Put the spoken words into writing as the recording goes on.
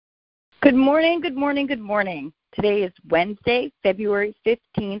Good morning, good morning, good morning. Today is Wednesday, February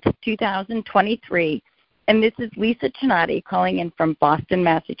 15th, 2023, and this is Lisa Chinati calling in from Boston,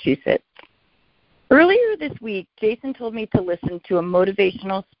 Massachusetts. Earlier this week, Jason told me to listen to a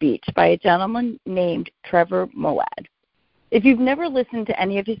motivational speech by a gentleman named Trevor Moawad. If you've never listened to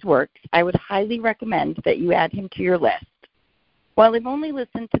any of his works, I would highly recommend that you add him to your list. While I've only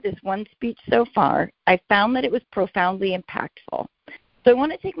listened to this one speech so far, I found that it was profoundly impactful. So I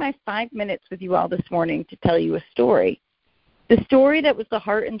want to take my 5 minutes with you all this morning to tell you a story, the story that was the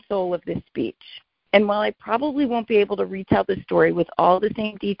heart and soul of this speech. And while I probably won't be able to retell the story with all the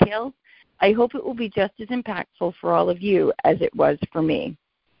same details, I hope it will be just as impactful for all of you as it was for me.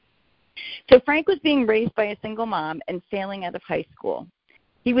 So Frank was being raised by a single mom and failing out of high school.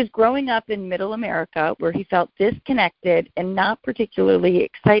 He was growing up in middle America where he felt disconnected and not particularly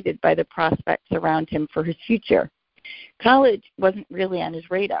excited by the prospects around him for his future. College wasn't really on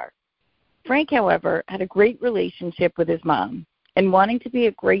his radar. Frank, however, had a great relationship with his mom, and wanting to be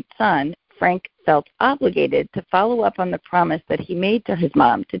a great son, Frank felt obligated to follow up on the promise that he made to his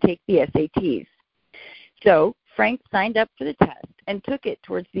mom to take the SATs. So Frank signed up for the test and took it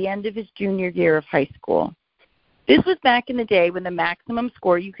towards the end of his junior year of high school. This was back in the day when the maximum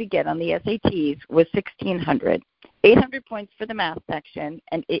score you could get on the SATs was 1,600, 800 points for the math section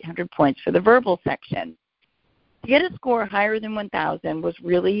and 800 points for the verbal section. To get a score higher than 1,000 was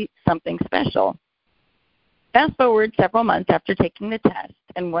really something special. Fast forward several months after taking the test,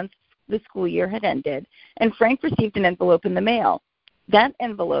 and once the school year had ended, and Frank received an envelope in the mail. That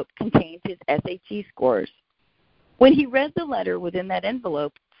envelope contained his SAT scores. When he read the letter within that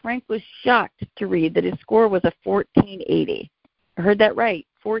envelope, Frank was shocked to read that his score was a 1480. I heard that right,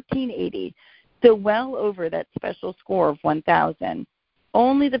 1480. So well over that special score of 1,000.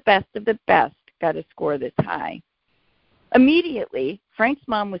 Only the best of the best got a score this high. Immediately, Frank's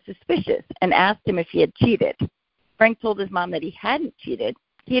mom was suspicious and asked him if he had cheated. Frank told his mom that he hadn't cheated.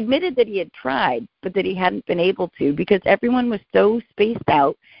 He admitted that he had tried, but that he hadn't been able to because everyone was so spaced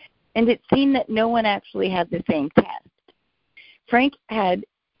out, and it seemed that no one actually had the same test. Frank had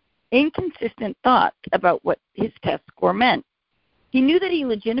inconsistent thoughts about what his test score meant. He knew that he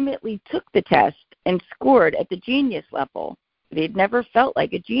legitimately took the test and scored at the genius level, but he had never felt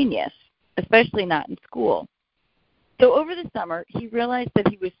like a genius, especially not in school. So over the summer, he realized that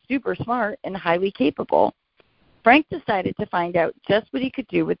he was super smart and highly capable. Frank decided to find out just what he could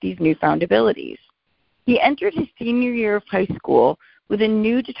do with these newfound abilities. He entered his senior year of high school with a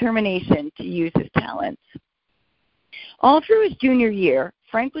new determination to use his talents. All through his junior year,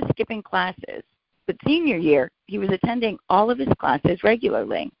 Frank was skipping classes, but senior year, he was attending all of his classes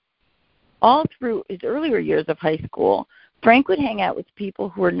regularly. All through his earlier years of high school, Frank would hang out with people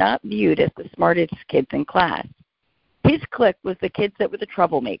who were not viewed as the smartest kids in class. His clique was the kids that were the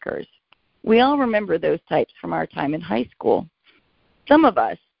troublemakers. We all remember those types from our time in high school. Some of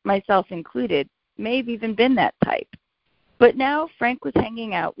us, myself included, may have even been that type. But now Frank was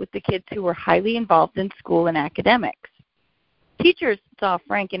hanging out with the kids who were highly involved in school and academics. Teachers saw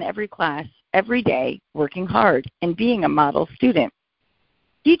Frank in every class, every day, working hard and being a model student.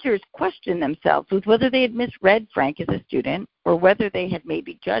 Teachers questioned themselves with whether they had misread Frank as a student or whether they had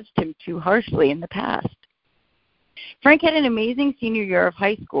maybe judged him too harshly in the past. Frank had an amazing senior year of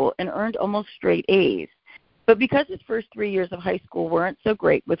high school and earned almost straight A's. But because his first 3 years of high school weren't so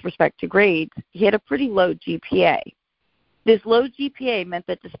great with respect to grades, he had a pretty low GPA. This low GPA meant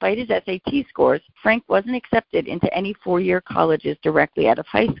that despite his SAT scores, Frank wasn't accepted into any four-year colleges directly out of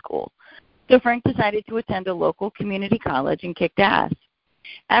high school. So Frank decided to attend a local community college and kicked ass.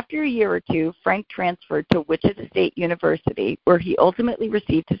 After a year or two, Frank transferred to Wichita State University, where he ultimately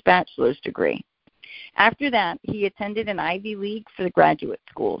received his bachelor's degree. After that, he attended an Ivy League for the graduate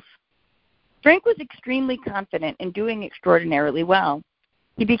schools. Frank was extremely confident in doing extraordinarily well.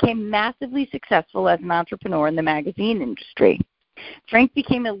 He became massively successful as an entrepreneur in the magazine industry. Frank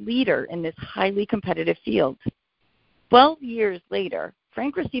became a leader in this highly competitive field. 12 years later,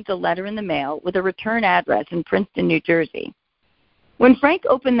 Frank received a letter in the mail with a return address in Princeton, New Jersey. When Frank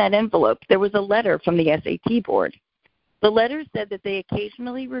opened that envelope, there was a letter from the SAT board. The letter said that they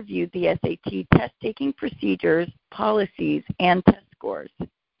occasionally reviewed the SAT test-taking procedures, policies, and test scores.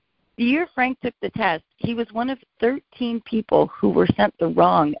 The year Frank took the test, he was one of 13 people who were sent the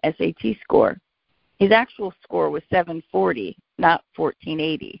wrong SAT score. His actual score was 740, not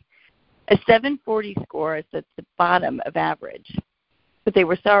 1480. A 740 score is at the bottom of average, but they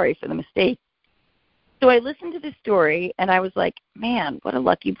were sorry for the mistake. So I listened to this story, and I was like, man, what a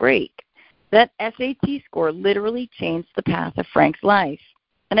lucky break. That SAT score literally changed the path of Frank's life.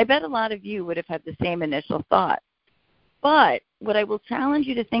 And I bet a lot of you would have had the same initial thought. But what I will challenge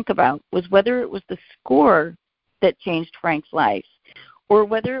you to think about was whether it was the score that changed Frank's life or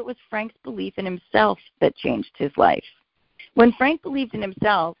whether it was Frank's belief in himself that changed his life. When Frank believed in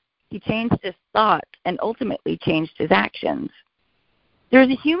himself, he changed his thoughts and ultimately changed his actions. There is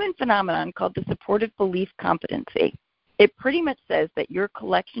a human phenomenon called the supportive belief competency. It pretty much says that your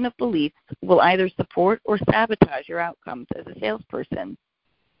collection of beliefs will either support or sabotage your outcomes as a salesperson.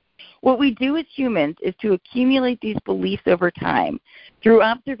 What we do as humans is to accumulate these beliefs over time through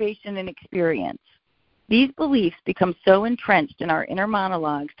observation and experience. These beliefs become so entrenched in our inner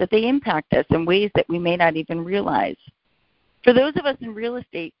monologues that they impact us in ways that we may not even realize. For those of us in real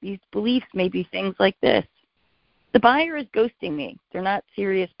estate, these beliefs may be things like this. The buyer is ghosting me. They're not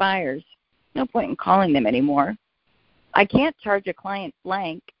serious buyers. No point in calling them anymore. I can't charge a client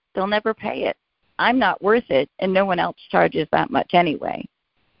blank. They'll never pay it. I'm not worth it, and no one else charges that much anyway.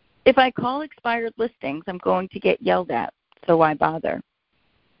 If I call expired listings, I'm going to get yelled at, so why bother?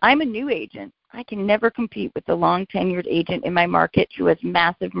 I'm a new agent. I can never compete with the long-tenured agent in my market who has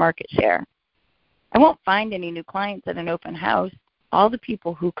massive market share. I won't find any new clients at an open house. All the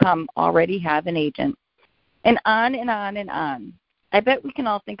people who come already have an agent. And on and on and on. I bet we can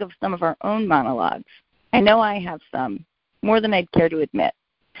all think of some of our own monologues. I know I have some, more than I'd care to admit.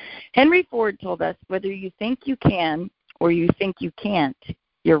 Henry Ford told us, whether you think you can or you think you can't,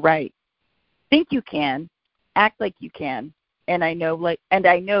 you're right. Think you can, act like you can, and I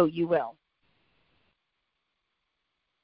know you will.